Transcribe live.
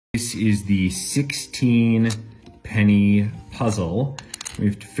This is the 16 penny puzzle. We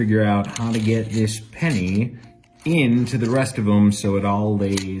have to figure out how to get this penny into the rest of them so it all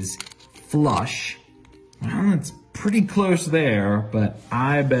lays flush. Well, it's pretty close there, but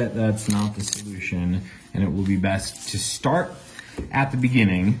I bet that's not the solution, and it will be best to start at the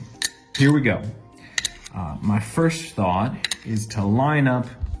beginning. Here we go. My first thought is to line up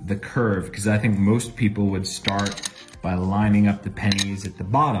the curve, because I think most people would start by lining up the pennies at the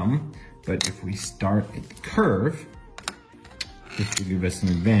bottom, but if we start at the curve, this will give us an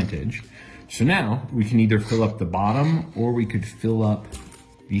advantage. So now we can either fill up the bottom or we could fill up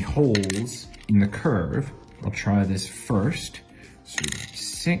the holes in the curve. I'll try this first. So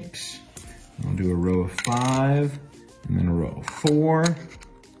 6, and I'll do a row of 5, and then a row of 4,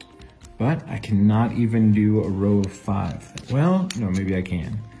 but I cannot even do a row of 5. Well, no, maybe I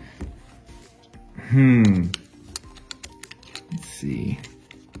can. Let's see.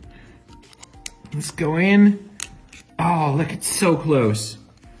 Let's go in. Oh, look, it's so close.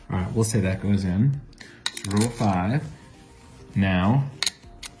 All right, we'll say that goes in. So row of 5. Now,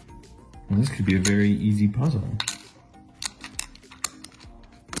 well, this could be a very easy puzzle.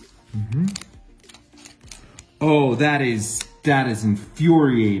 Oh, that is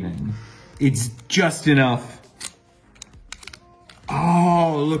infuriating. It's just enough.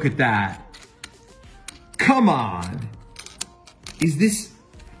 Oh, look at that. Come on. Is this?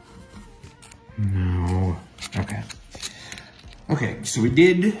 No. Okay. Okay, so we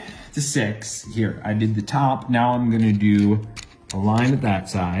did the 6 here. I did the top. Now I'm gonna do a line at that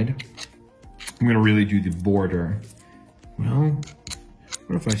side. I'm gonna really do the border. Well,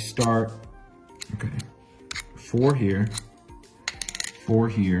 what if I start, okay, 4 here, 4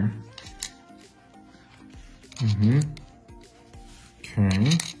 here. Okay.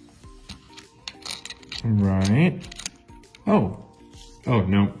 All right. Oh,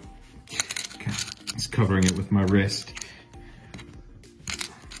 no. Okay, it's covering it with my wrist.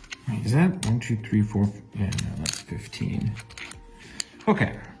 Wait, is that 1, 2, 3, 4? Yeah, no, that's 15.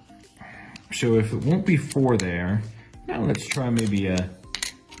 Okay, so if it won't be 4 there, now let's try maybe a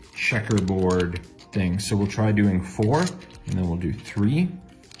checkerboard thing. So we'll try doing 4, and then we'll do 3,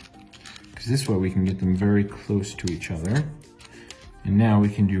 because this way we can get them very close to each other. And now we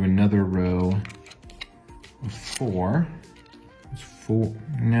can do another row of 4. It's 4,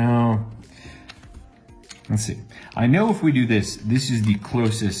 no. Let's see. I know if we do this, this is the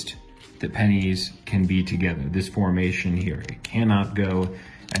closest that pennies can be together. This formation here, it cannot go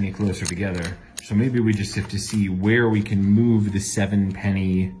any closer together. So maybe we just have to see where we can move the 7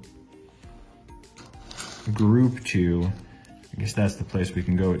 penny group to. I guess that's the place we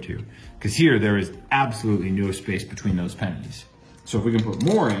can go to. Because here, there is absolutely no space between those pennies. So if we can put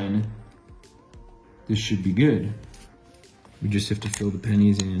more in, this should be good. We just have to fill the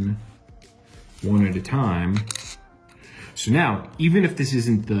pennies in one at a time. So now, even if this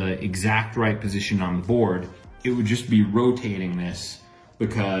isn't the exact right position on the board, it would just be rotating this,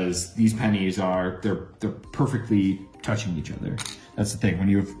 because these pennies they're perfectly touching each other. That's the thing, when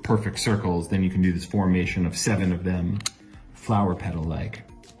you have perfect circles, then you can do this formation of 7 of them, flower petal-like.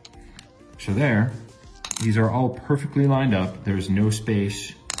 So there, these are all perfectly lined up. There's no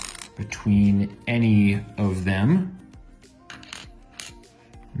space between any of them.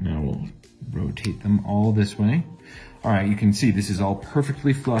 Now we'll rotate them all this way. All right, you can see this is all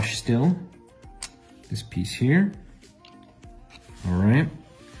perfectly flush still. This piece here. All right,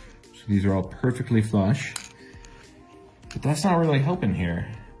 so these are all perfectly flush, but that's not really helping here.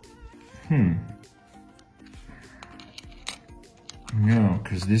 No,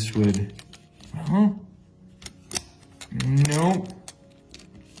 because this would, nope.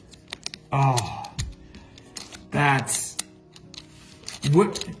 Oh, that's,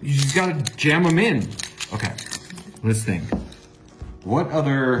 what, you just gotta jam them in. Okay, let's think. What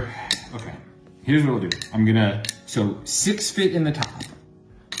other, okay, here's what we'll do. I'm gonna, so 6 fit in the top.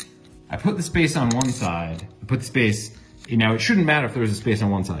 I put the space on one side, I put the space, now it shouldn't matter if there's a space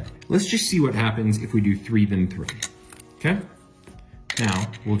on one side. Let's just see what happens if we do 3, then 3, okay?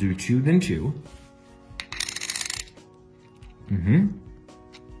 Now, we'll do 2, then 2.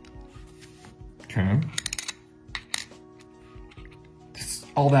 Okay. That's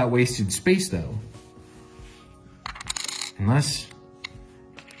all that wasted space though. Unless,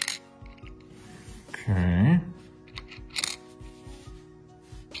 okay.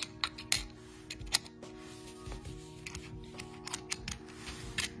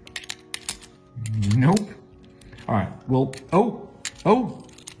 Nope. All right, well, oh,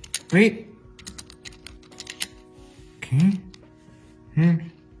 wait. Okay,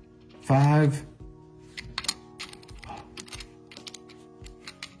 5.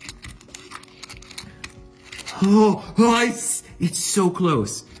 It's so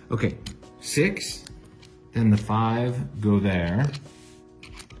close. Okay, 6, then the 5 go there.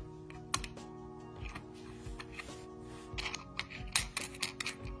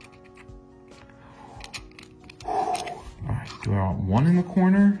 Do I want 1 in the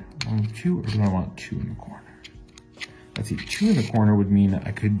corner, 2, or do I want 2 in the corner? Let's see, 2 in the corner would mean that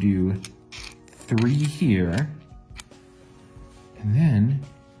I could do 3 here, and then,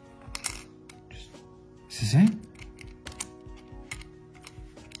 is this it?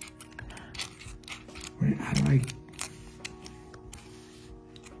 Wait, how do I?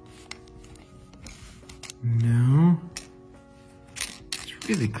 No, it's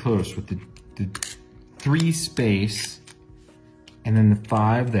really close with the 3 space. And then the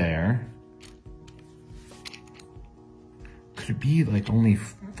 5 there. Could it be like only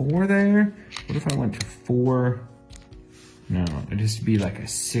 4 there? What if I went to 4? No, it'd just be like a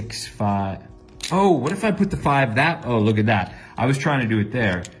 6, 5. Oh, what if I put the 5 that? Oh, look at that. I was trying to do it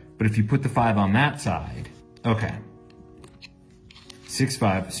there, but if you put the 5 on that side, okay. 6,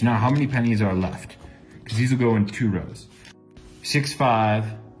 5. So now how many pennies are left? Because these will go in 2 rows. 6, 5,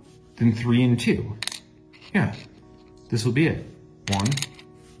 then 3 and 2. Yeah, this will be it. 1,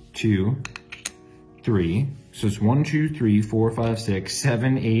 2, 3. So it's 1, 2, 3, 4, 5, 6,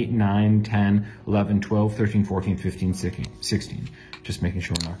 7, 8, 9, 10, 11, 12, 13, 14, 15, 16. Just making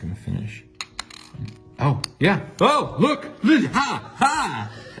sure we're not going to finish. Oh, yeah. Oh, look. Ha,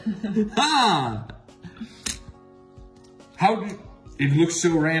 ha. Ha. How did it looks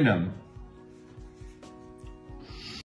so random.